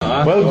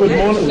Well,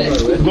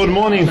 good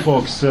morning,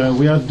 folks.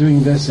 We are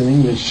doing this in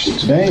English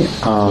today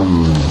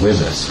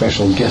with a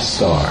special guest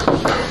star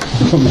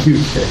from the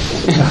UK.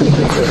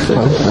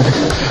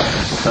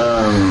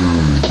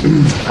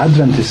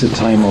 Advent is a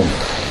time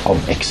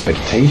of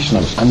expectation,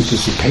 of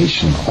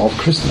anticipation of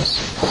Christmas,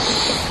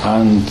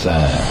 and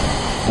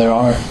there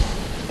are,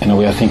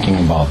 we are thinking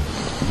about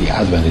the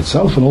Advent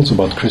itself and also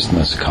about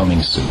Christmas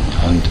coming soon.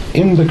 And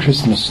in the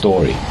Christmas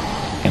story,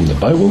 in the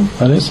Bible,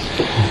 that is,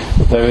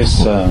 there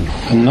is a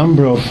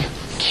number of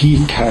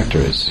key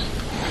characters.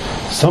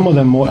 Some of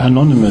them more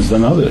anonymous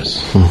than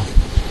others,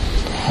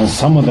 and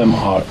some of them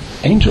are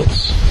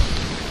angels.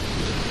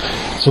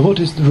 So what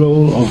is the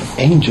role of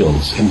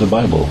angels in the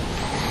Bible,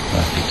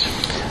 Pete?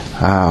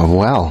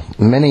 Well,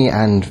 many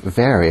and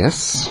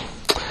various.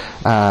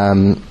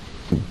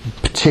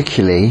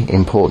 Particularly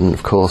important,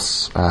 of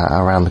course,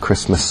 around the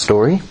Christmas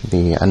story,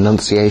 the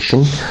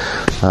Annunciation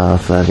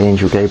of the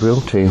angel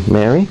Gabriel to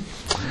Mary,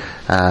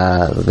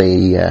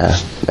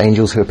 the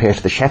angels who appear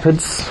to the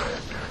shepherds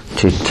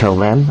to tell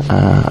them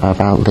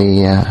about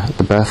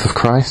the birth of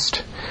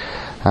Christ,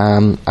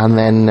 and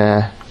then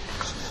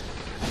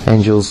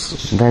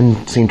angels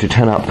then seem to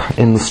turn up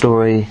in the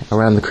story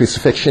around the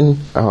crucifixion,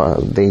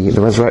 the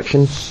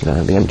resurrection,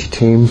 the empty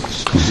tomb,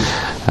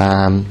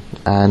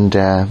 and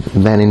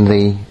then in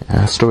the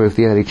story of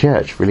the early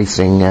church,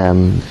 releasing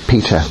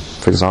Peter,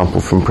 for example,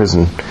 from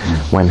prison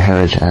when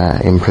Herod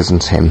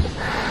imprisons him.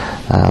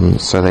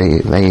 So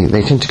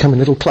they tend to come in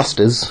little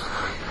clusters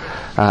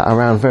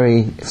around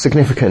very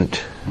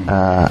significant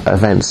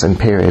events and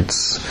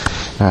periods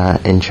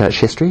in church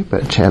history,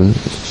 but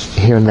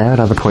here and there at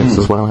other points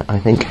as well, I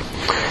think.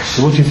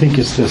 So what do you think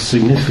is the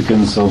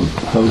significance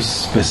of those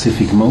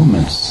specific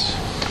moments?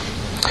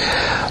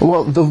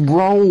 Well, the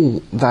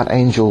role that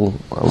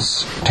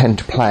angels tend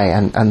to play,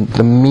 and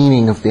the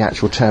meaning of the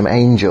actual term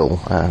angel,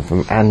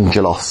 from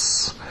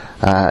angelos,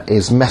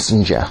 is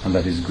messenger. And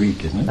that is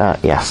Greek, isn't it?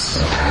 Yes.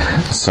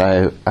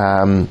 So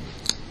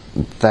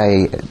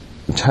they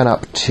turn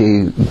up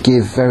to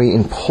give very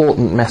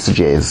important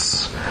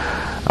messages,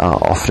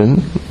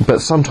 often, but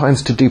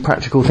sometimes to do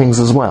practical things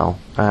as well,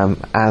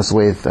 as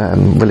with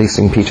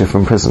releasing Peter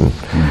from prison.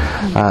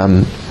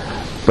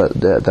 But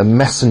the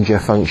messenger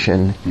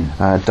function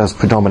does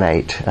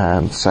predominate.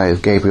 So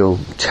Gabriel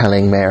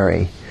telling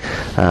Mary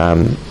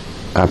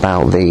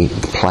about the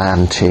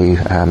plan to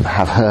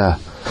have her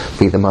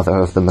be the mother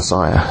of the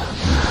Messiah.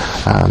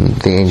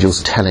 The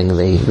angels telling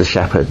the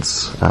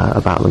shepherds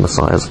about the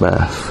Messiah's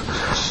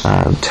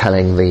birth,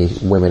 telling the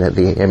women at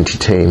the empty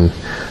tomb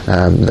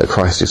that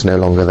Christ is no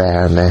longer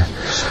there, and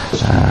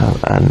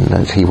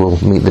that he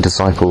will meet the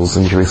disciples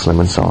in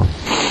Jerusalem and so on.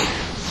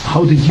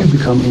 How did you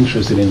become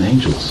interested in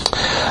angels?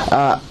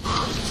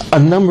 A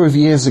number of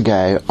years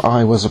ago,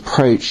 I was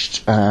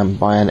approached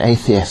by an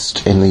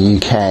atheist in the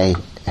UK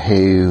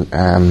who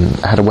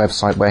had a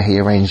website where he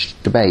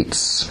arranged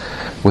debates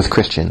with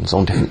Christians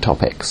on different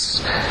topics.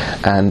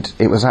 And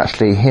it was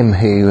actually him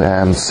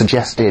who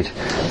suggested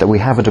that we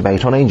have a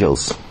debate on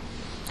angels,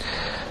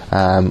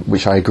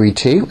 which I agreed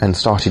to and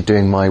started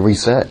doing my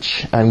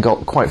research and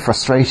got quite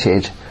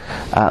frustrated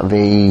at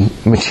the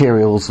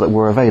materials that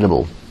were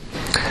available,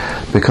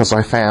 because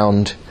I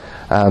found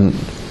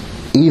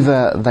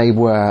either they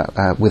were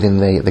within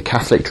the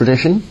Catholic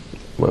tradition,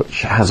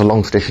 which has a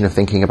long tradition of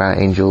thinking about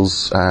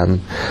angels,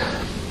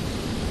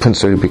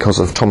 principally because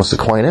of Thomas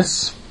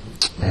Aquinas,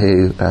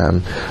 who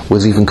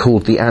was even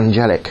called the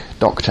angelic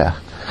doctor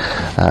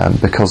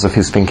because of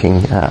his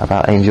thinking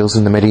about angels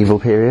in the medieval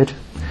period.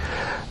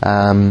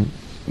 But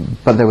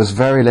there was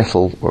very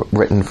little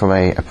written from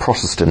a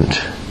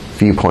Protestant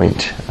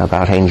viewpoint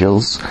about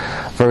angels,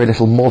 very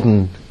little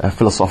modern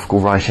philosophical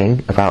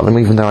writing about them,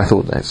 even though I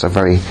thought it's a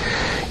very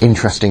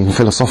interesting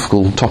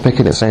philosophical topic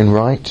in its own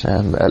right,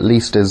 at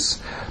least as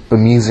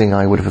bemusing,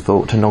 I would have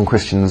thought, to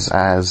non-Christians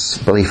as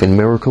belief in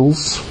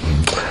miracles.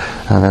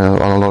 And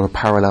there are a lot of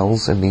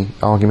parallels in the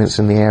arguments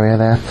in the area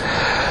there.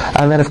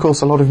 And then, of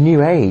course, a lot of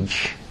New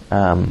Age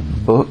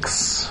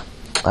books,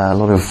 a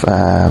lot of,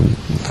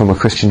 from a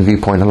Christian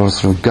viewpoint, a lot of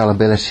sort of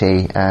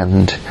gullibility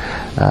and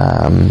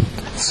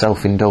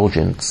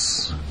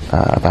self-indulgence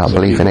about so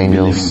belief in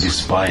angels.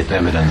 Despite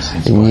evidence,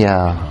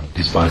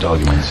 despite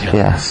arguments. Yeah.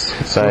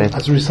 Yes. So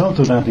as a result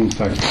of that, in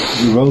fact,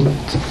 you wrote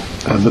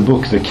the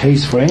book, The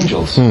Case for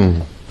Angels.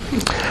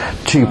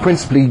 To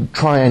principally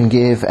try and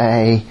give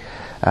a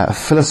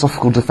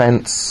philosophical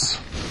defence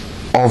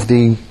of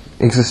the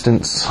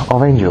existence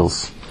of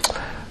angels.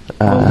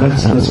 Well,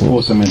 let's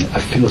pause a minute. A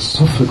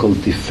philosophical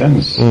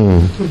defense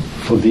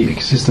for the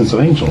existence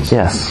of angels.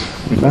 Yes.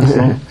 That's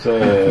not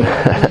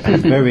a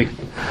very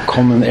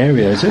common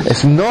area, is it?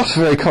 It's not a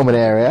very common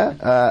area,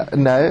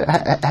 no.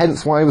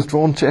 Hence why I was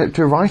drawn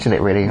to write in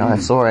it, really. I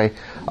saw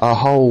a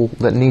hole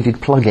that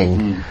needed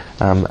plugging,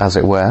 as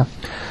it were.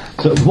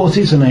 So what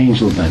is an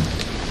angel then?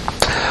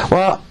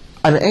 Well,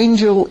 an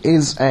angel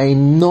is a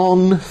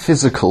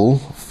non-physical,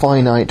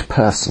 finite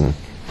person.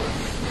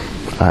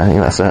 I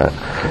think that's a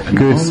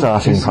good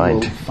starting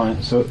point.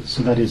 So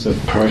that is a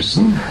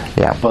person,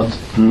 Yeah. but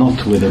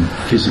not with a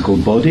physical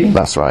body,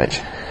 That's right.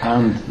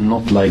 and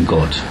not like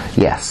God.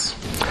 Yes.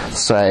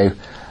 So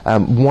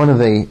one of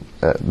the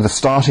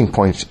starting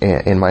point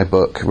in my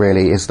book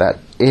really is that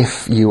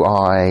if you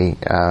are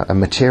a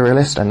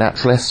materialist, a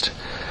naturalist,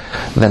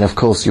 then of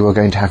course you are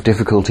going to have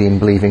difficulty in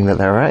believing that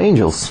there are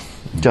angels,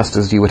 just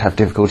as you would have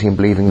difficulty in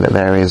believing that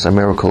there is a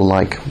miracle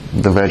like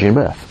the virgin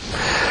birth.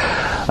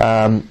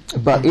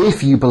 But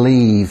if you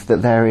believe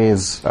that there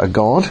is a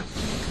God,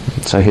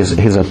 so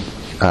he's a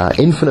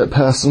infinite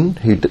person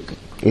who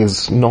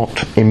is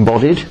not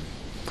embodied,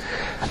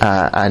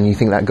 and you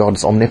think that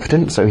God's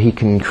omnipotent, so he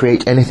can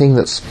create anything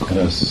that's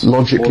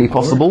logically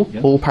possible,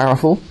 all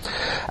powerful,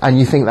 and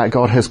you think that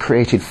God has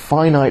created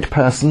finite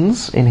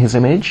persons in his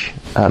image,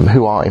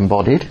 who are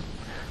embodied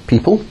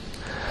people,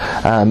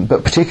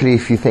 but particularly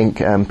if you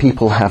think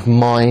people have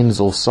minds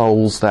or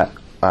souls that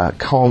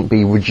can't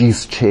be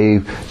reduced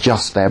to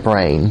just their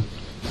brain,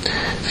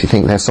 if you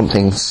think there's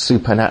something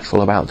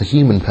supernatural about the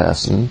human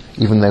person,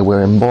 even though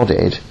we're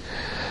embodied,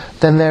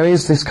 then there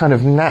is this kind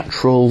of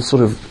natural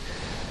sort of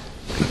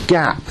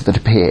gap that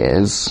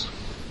appears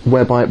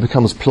whereby it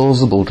becomes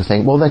plausible to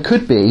think, well, there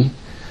could be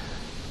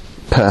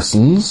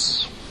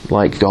persons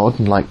like God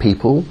and like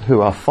people who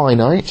are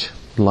finite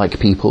like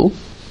people,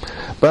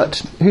 but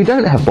who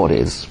don't have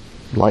bodies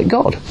like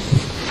God,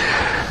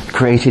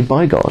 created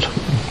by God.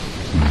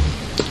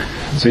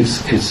 So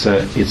it's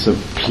a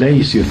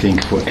place, you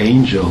think, for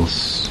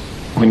angels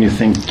when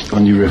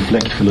you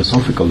reflect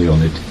philosophically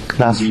on it.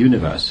 The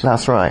universe.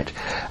 That's right.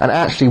 And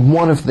actually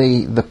one of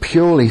the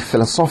purely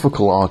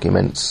philosophical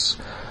arguments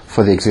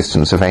for the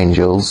existence of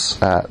angels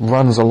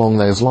runs along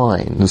those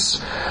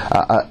lines,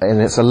 and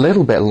it's a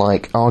little bit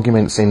like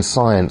arguments in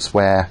science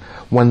where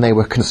when they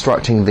were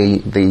constructing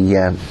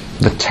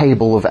the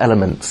table of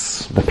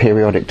elements, the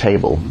periodic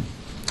table,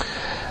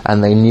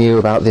 and they knew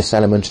about this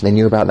element and they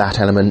knew about that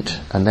element,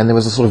 and then there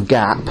was a sort of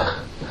gap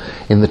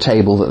in the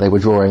table that they were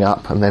drawing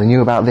up, and they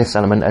knew about this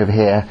element over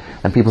here,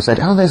 and people said,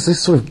 oh, there's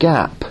this sort of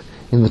gap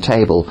in the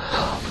table.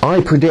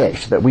 I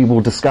predict that we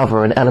will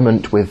discover an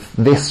element with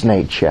this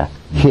nature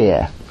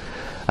here,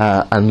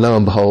 and lo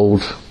and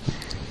behold,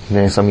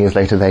 some years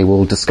later they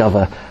will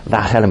discover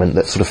that element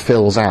that sort of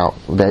fills out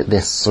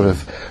this sort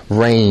of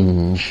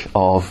range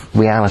of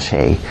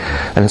reality.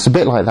 And it's a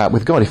bit like that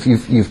with God. If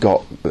you've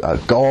got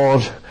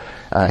God,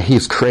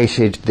 he's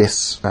created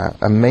this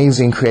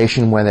amazing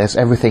creation where there's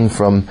everything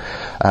from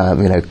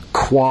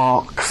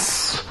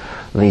quarks,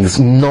 these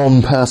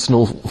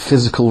non-personal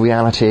physical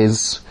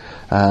realities,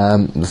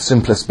 the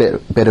simplest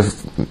bit of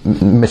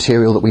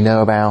material that we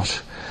know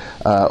about,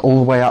 all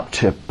the way up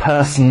to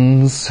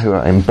persons who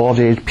are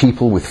embodied,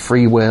 people with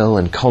free will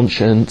and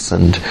conscience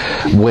and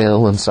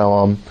will and so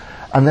on.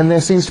 And then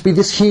there seems to be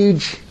this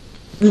huge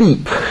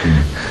leap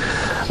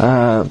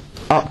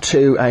up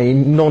to a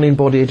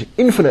non-embodied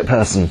infinite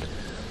person.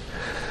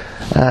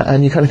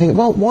 And you kind of think,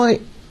 well,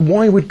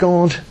 why would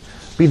God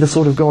be the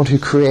sort of God who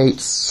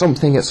creates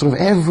something at sort of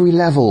every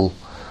level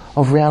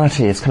of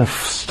reality? It's kind of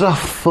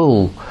stuffed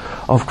full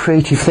of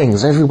creative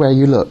things everywhere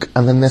you look,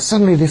 and then there's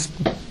suddenly this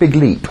big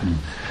leap.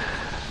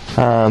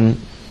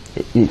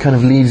 It kind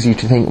of leaves you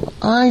to think,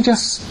 I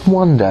just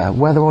wonder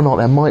whether or not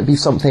there might be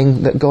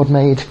something that God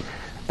made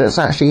that's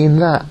actually in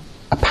that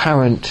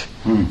apparent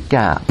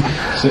gap.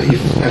 So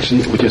if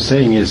actually what you're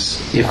saying is,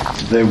 if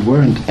there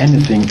weren't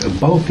anything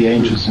about the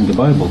angels in the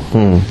Bible,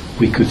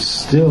 we could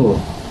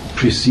still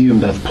presume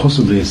that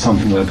possibly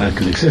something like that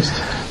could exist.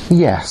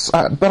 Yes,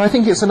 but I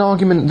think it's an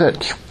argument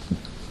that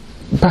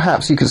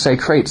perhaps you could say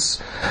creates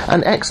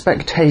an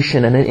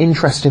expectation and an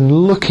interest in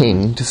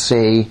looking to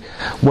see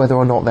whether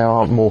or not there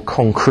aren't more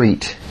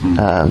concrete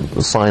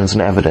signs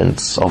and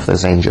evidence of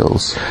those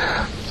angels.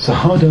 So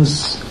how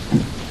does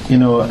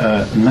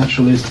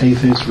naturalist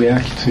atheists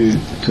react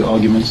to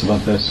arguments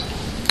about this?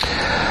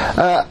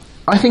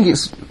 I think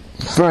it's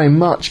very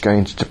much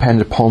going to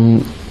depend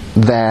upon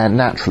their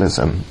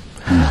naturalism.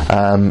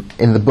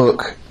 In the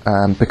book,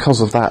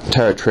 because of that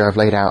territory I've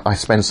laid out, I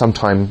spend some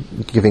time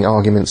giving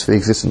arguments for the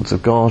existence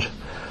of God,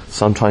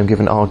 some time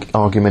giving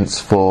arguments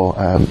for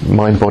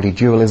mind-body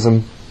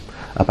dualism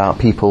about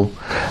people,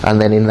 and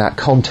then in that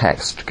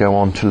context go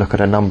on to look at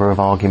a number of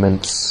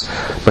arguments,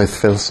 both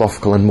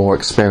philosophical and more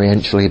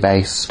experientially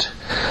based,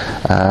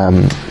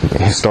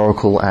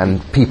 historical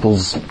and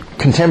people's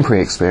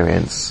contemporary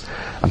experience.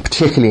 I'm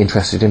particularly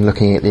interested in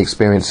looking at the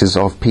experiences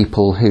of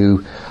people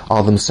who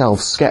are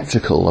themselves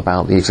sceptical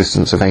about the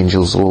existence of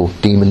angels or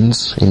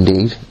demons,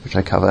 indeed, which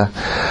I cover,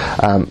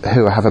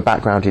 who have a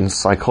background in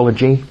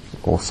psychology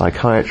or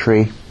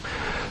psychiatry,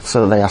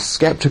 so that they are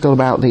sceptical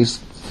about these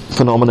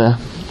phenomena.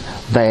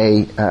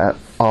 They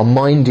are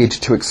minded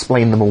to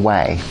explain them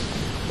away,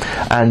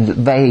 and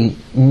they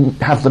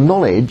have the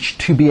knowledge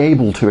to be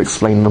able to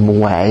explain them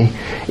away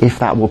if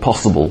that were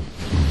possible,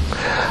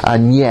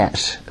 and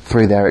yet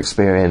through their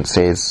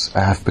experiences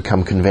have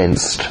become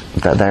convinced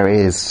that there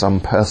is some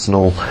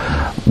personal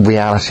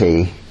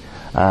reality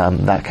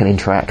that can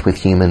interact with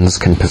humans,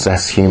 can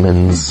possess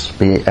humans,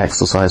 be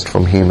exorcised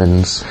from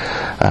humans,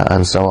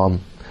 and so on.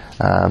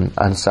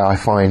 And so I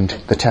find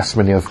the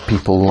testimony of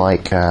people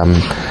like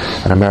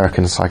an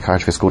American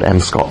psychiatrist called M.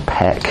 Scott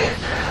Peck,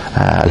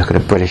 look at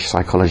a British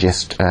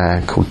psychologist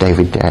called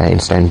David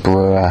Instone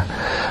Brewer,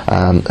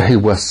 who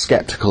were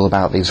sceptical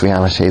about these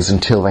realities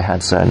until they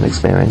had certain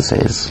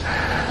experiences.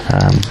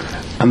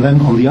 And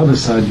then on the other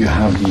side you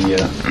have the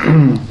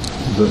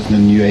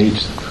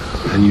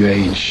New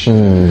Age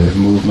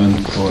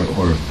movement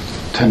or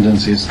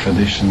tendencies,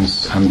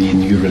 traditions, and the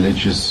new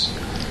religious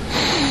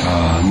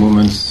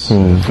movements.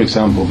 For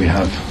example, we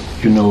have,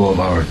 of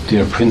our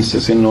dear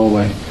princess in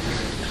Norway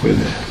with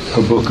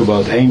a book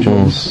about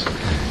angels.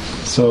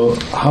 So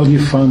how do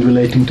you find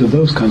relating to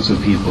those kinds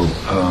of people,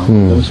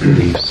 those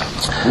beliefs?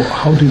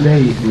 How do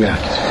they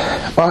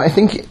react? Well, I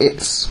think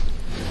it's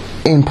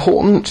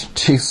important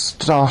to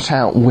start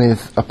out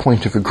with a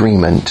point of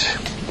agreement,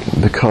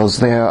 because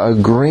they are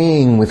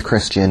agreeing with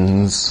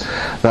Christians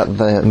that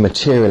the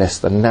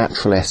materialist, the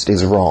naturalist,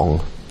 is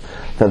wrong,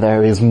 that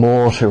there is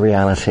more to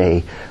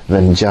reality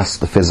than just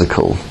the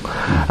physical,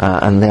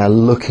 and they are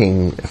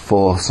looking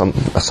for some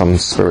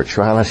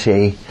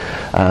spirituality,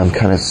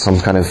 some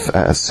kind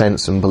of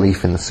sense and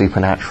belief in the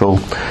supernatural,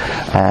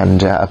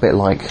 and a bit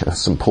like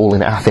St. Paul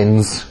in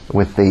Athens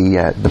with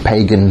the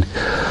pagan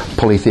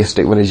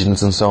polytheistic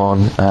religions and so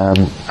on.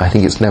 I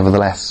think it's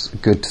nevertheless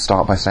good to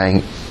start by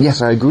saying,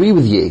 yes, I agree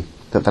with you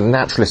that the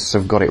naturalists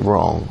have got it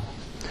wrong,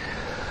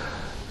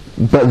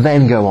 but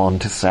then go on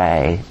to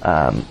say,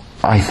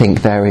 I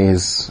think there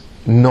is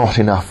not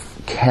enough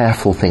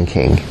careful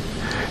thinking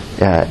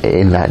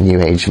in that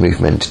New Age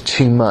movement.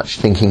 Too much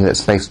thinking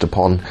that's based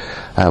upon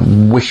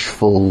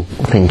wishful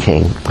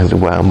thinking, as it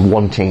were,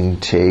 wanting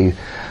to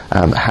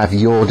have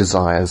your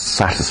desires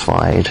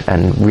satisfied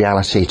and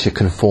reality to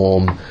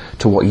conform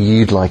to what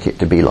you'd like it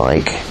to be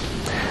like,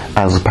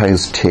 as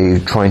opposed to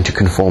trying to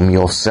conform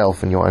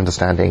yourself and your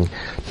understanding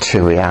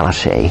to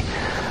reality.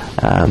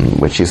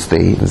 Which is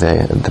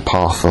the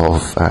path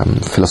of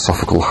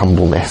philosophical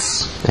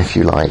humbleness, if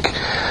you like.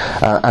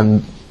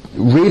 And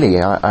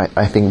really,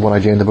 I think what I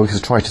do in the book is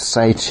try to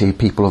say to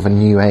people of a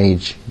New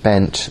Age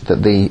bent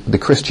that the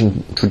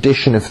Christian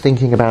tradition of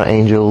thinking about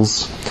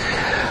angels,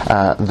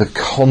 the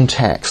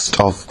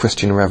context of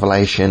Christian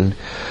revelation,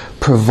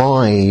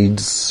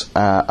 provides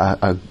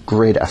a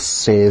grid, a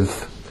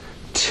sieve,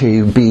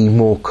 to be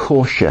more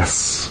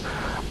cautious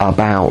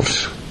about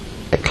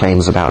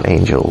claims about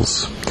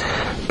angels,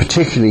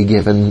 particularly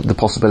given the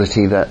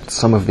possibility that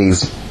some of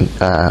these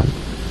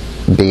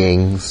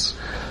beings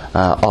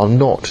are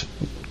not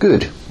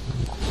good.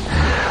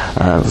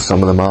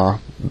 Some of them are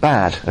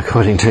bad,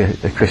 according to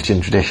the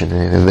Christian tradition,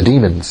 the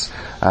demons.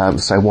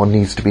 So one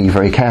needs to be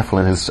very careful,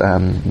 and as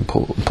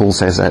Paul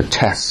says,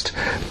 test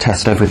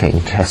everything,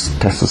 test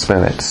the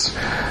spirits,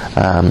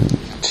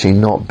 to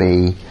not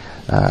be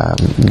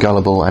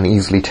gullible and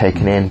easily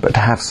taken in, but to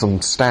have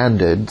some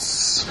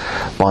standards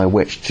by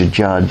which to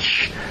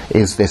judge,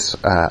 is this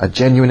a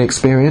genuine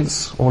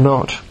experience or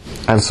not,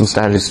 and some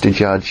standards to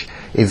judge,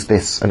 is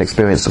this an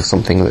experience of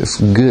something that's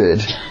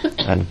good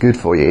and good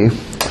for you,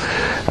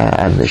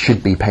 and that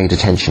should be paid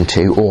attention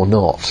to or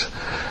not.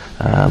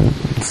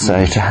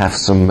 So to have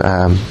some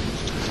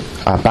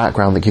a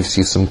background that gives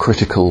you some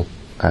critical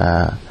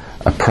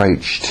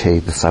approach to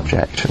the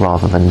subject,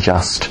 rather than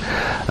just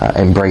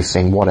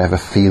embracing whatever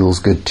feels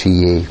good to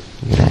you.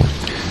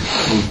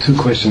 Well, two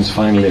questions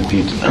finally,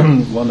 Pete.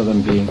 One of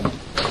them being,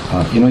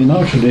 in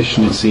our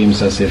tradition it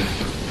seems as if,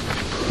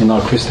 in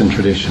our Christian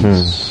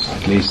traditions,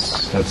 at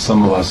least that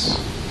some of us,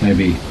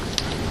 maybe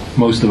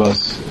most of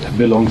us,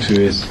 belong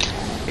to,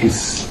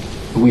 is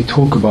we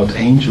talk about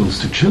angels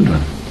to children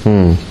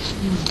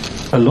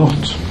a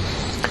lot.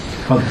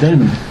 But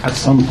then, at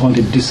some point,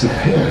 it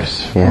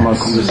disappears from our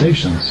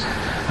conversations.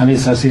 And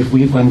it's as if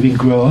when we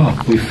grow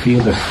up, we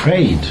feel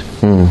afraid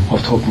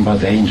of talking about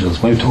the angels.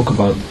 When we talk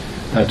about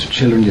that to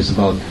children, it's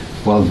about,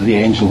 well, the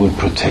angel will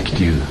protect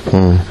you.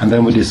 And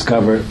then we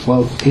discover,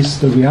 well, is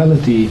the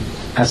reality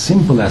as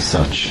simple as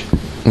such?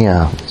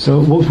 Yeah. So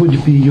what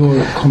would be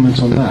your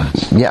comments on that?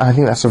 Yeah, I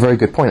think that's a very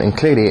good point. And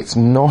clearly it's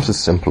not as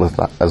simple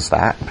as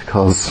that,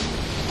 because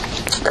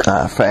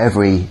for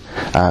every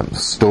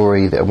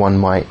story that one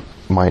might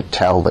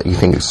tell that you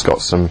think it's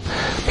got some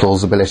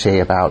plausibility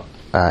about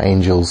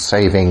angels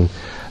saving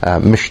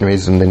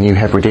missionaries in the New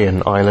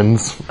Hebridean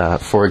Islands,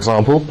 for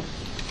example,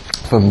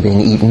 from being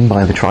eaten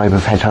by the tribe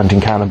of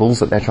headhunting cannibals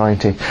that they're trying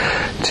to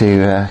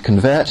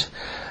convert.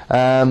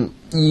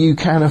 You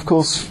can, of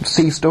course,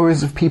 see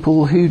stories of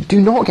people who do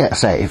not get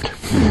saved.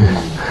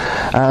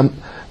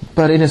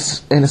 But in a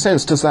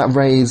sense, does that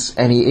raise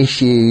any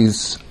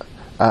issues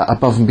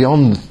above and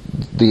beyond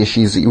the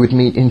issues that you would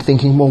meet in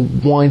thinking, well,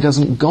 why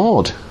doesn't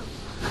God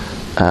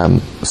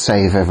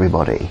save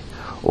everybody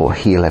or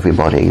heal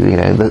everybody?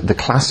 The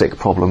classic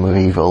problem of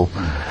evil,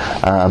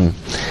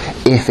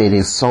 if it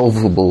is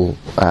solvable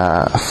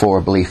for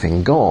a belief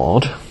in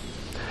God,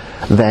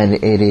 then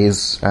it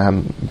is,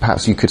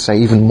 perhaps you could say,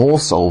 even more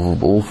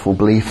solvable for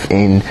belief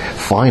in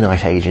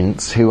finite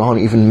agents who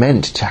aren't even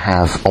meant to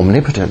have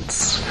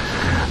omnipotence,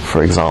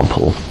 for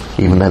example,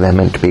 even though they're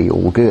meant to be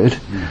all good,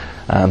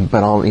 but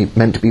aren't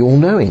meant to be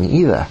all-knowing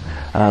either.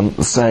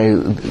 So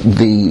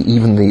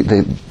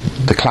the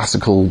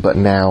classical but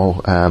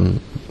now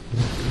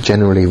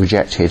generally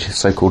rejected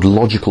so-called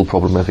logical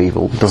problem of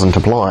evil doesn't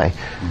apply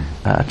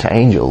to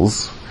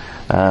angels,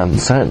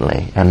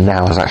 certainly, and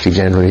now has actually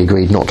generally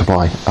agreed not to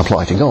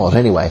apply to God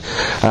anyway.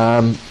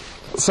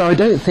 So I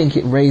don't think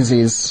it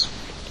raises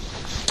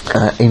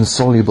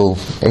insoluble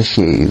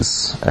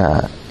issues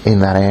in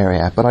that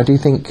area, but I do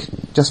think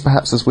just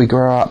perhaps as we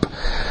grow up,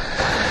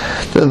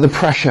 the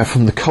pressure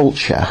from the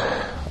culture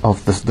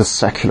of the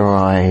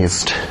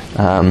secularized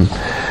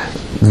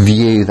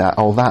view that,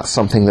 that's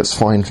something that's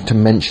fine to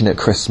mention at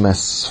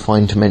Christmas,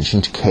 fine to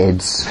mention to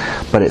kids,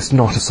 but it's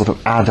not a sort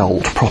of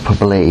adult proper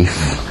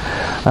belief.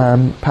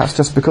 Perhaps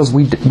just because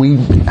we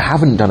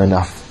haven't done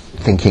enough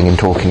thinking and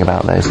talking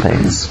about those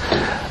things.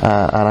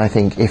 And I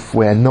think if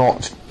we're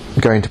not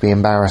going to be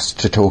embarrassed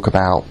to talk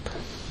about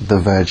the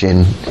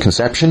virgin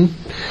conception,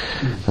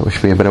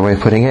 which would be a better way of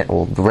putting it,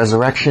 or the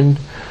resurrection,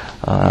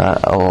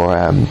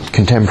 or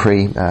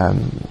contemporary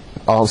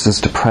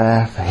answers to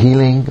prayer for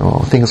healing,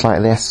 or things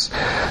like this,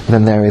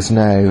 then there is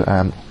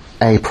no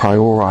a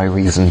priori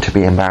reason to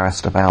be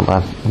embarrassed about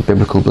a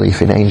biblical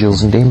belief in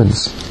angels and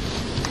demons.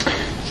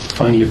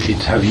 Finally, Pete,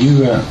 have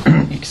you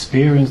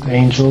experienced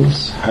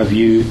angels? Have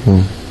you,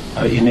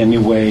 in any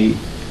way,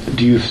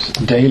 do you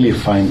daily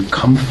find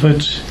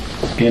comfort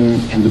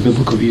in the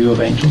biblical view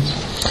of angels?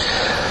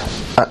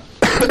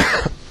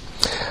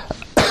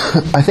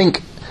 I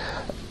think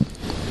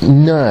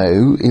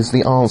no is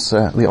the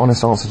answer, the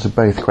honest answer to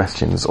both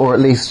questions, or at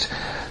least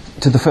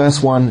to the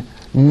first one,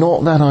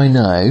 not that I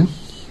know,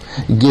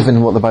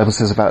 given what the Bible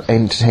says about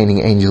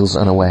entertaining angels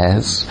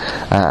unawares,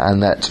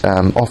 and that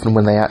often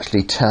when they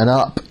actually turn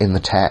up in the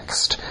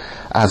text,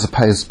 as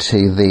opposed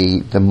to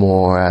the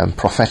more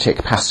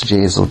prophetic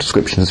passages or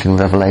descriptions in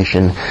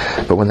Revelation,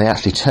 but when they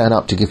actually turn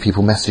up to give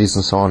people messages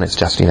and so on, it's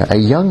just, a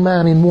young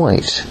man in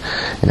white.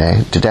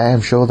 Today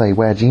I'm sure they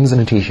wear jeans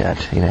and a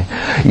t-shirt.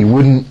 You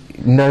wouldn't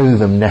know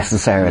them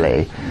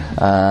necessarily,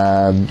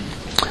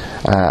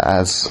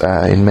 as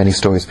in many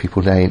stories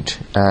people don't.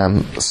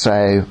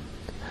 So,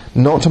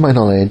 not to my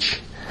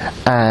knowledge,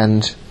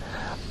 and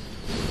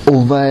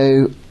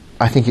although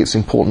I think it's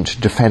important to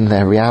defend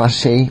their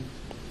reality,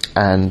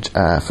 and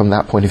from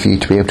that point of view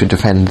to be able to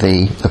defend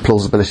the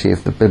plausibility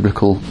of the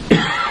biblical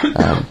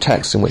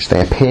texts in which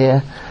they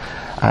appear,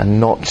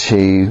 and not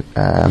to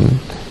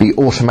be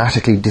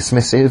automatically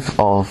dismissive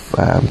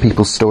of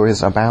people's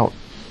stories about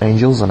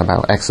angels and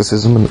about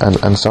exorcism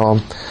and so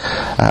on,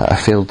 a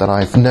field that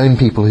I've known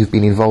people who've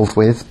been involved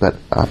with, but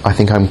I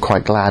think I'm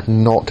quite glad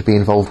not to be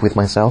involved with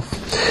myself.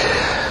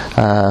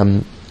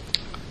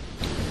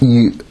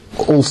 You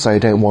also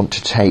don't want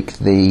to take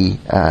the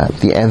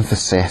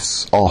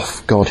emphasis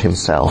off God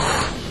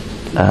himself,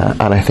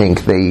 and I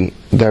think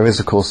there is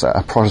of course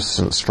a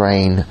Protestant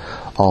strain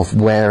of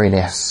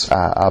wariness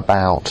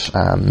about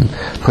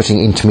putting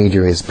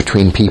intermediaries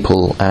between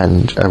people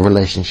and a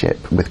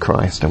relationship with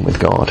Christ and with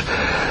God,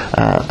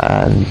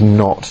 and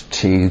not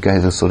to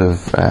go the sort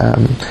of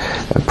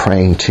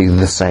praying to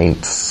the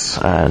saints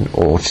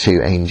or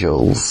to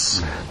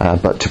angels,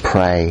 but to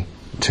pray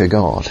to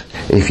God.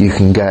 If you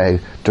can go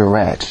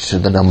direct to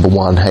the number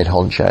one head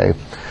honcho,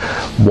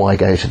 why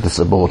go to the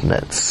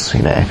subordinates?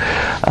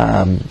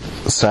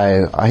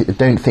 So I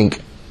don't think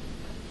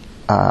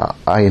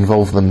I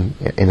involve them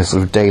in a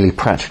sort of daily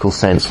practical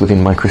sense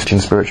within my Christian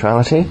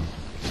spirituality,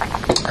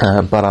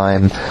 but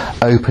I'm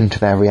open to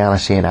their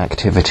reality and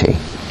activity.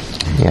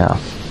 Yeah.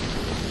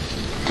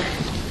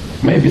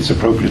 Maybe it's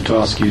appropriate to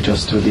ask you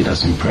just to lead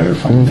us in prayer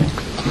finally,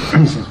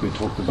 since we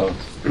talked about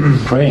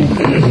praying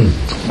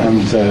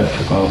and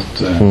about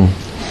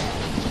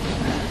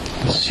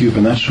the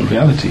supernatural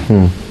reality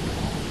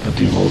that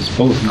involves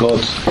both God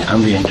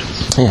and the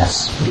angels.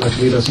 Yes. Would you like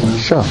to lead us in a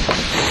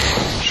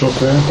short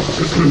prayer?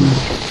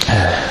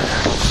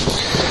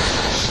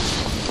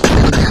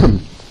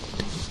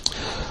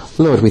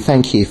 Lord, we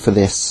thank you for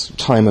this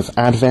time of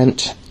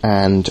Advent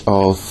and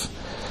of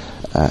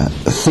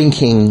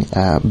thinking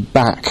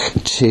back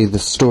to the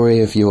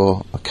story of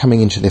your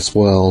coming into this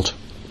world.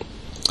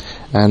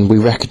 And we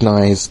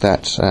recognise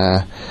that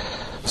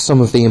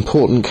some of the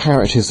important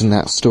characters in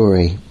that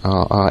story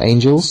are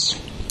angels,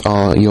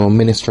 are your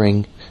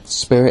ministering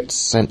spirits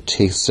sent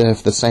to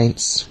serve the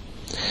saints.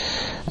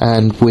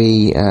 And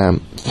we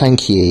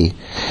thank you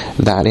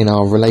that in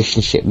our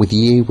relationship with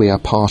you we are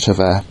part of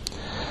a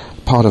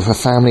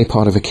family,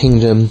 part of a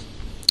kingdom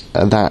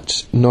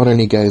that not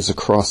only goes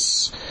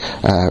across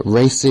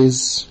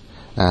races,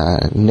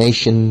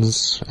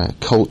 nations,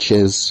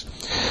 cultures,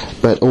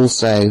 but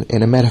also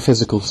in a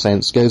metaphysical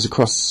sense goes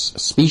across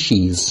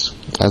species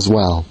as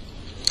well.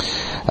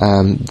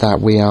 That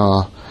we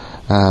are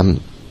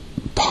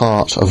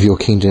part of your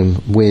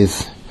kingdom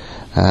with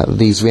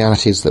these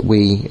realities that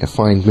we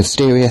find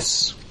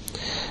mysterious,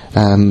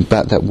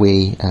 but that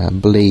we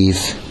believe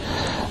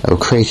were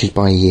created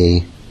by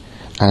you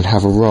and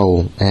have a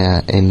role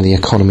in the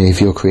economy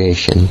of your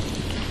creation.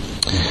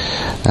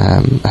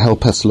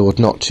 Help us, Lord,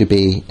 not to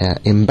be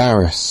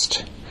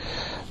embarrassed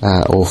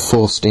or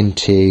forced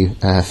into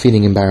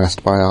feeling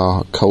embarrassed by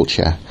our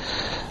culture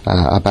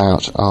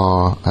about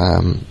our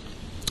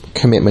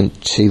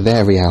commitment to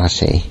their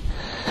reality,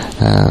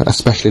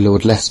 especially,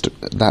 Lord, lest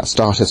that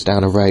start us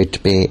down a road to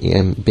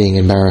being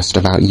embarrassed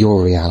about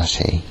your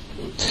reality.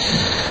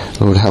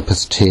 Lord, help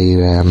us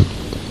to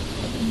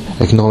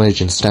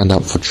acknowledge and stand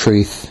up for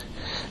truth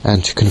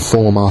and to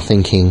conform our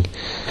thinking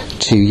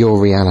to your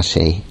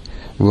reality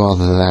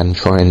rather than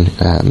try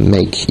and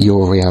make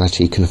your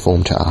reality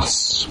conform to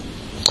us.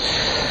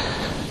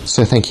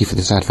 So thank you for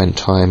this Advent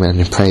time,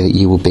 and I pray that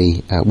you will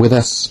be with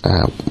us,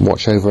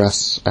 watch over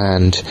us,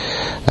 and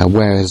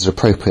where it is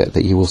appropriate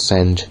that you will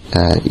send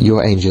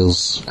your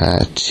angels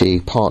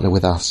to partner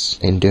with us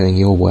in doing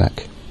your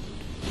work.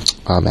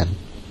 Amen.